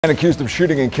Man accused of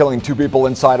shooting and killing two people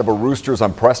inside of a Roosters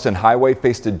on Preston Highway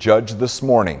faced a judge this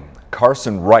morning.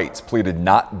 Karson Reitz pleaded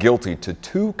not guilty to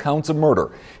 2 counts of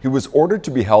murder. He was ordered to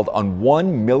be held on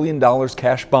 $1 million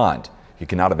cash bond. He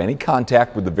cannot have any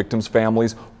contact with the victims'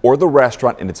 families or the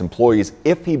restaurant and its employees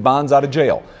if he bonds out of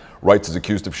jail. Reitz is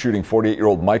accused of shooting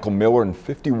 48-year-old Michael Miller and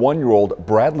 51-year-old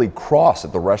Bradley Cross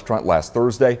at the restaurant last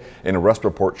Thursday. An arrest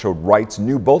report showed Reitz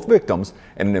knew both victims,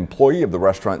 and an employee of the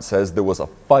restaurant says there was a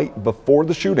fight before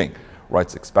the shooting.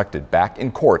 Reitz expected back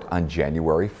in court on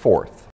January 4th.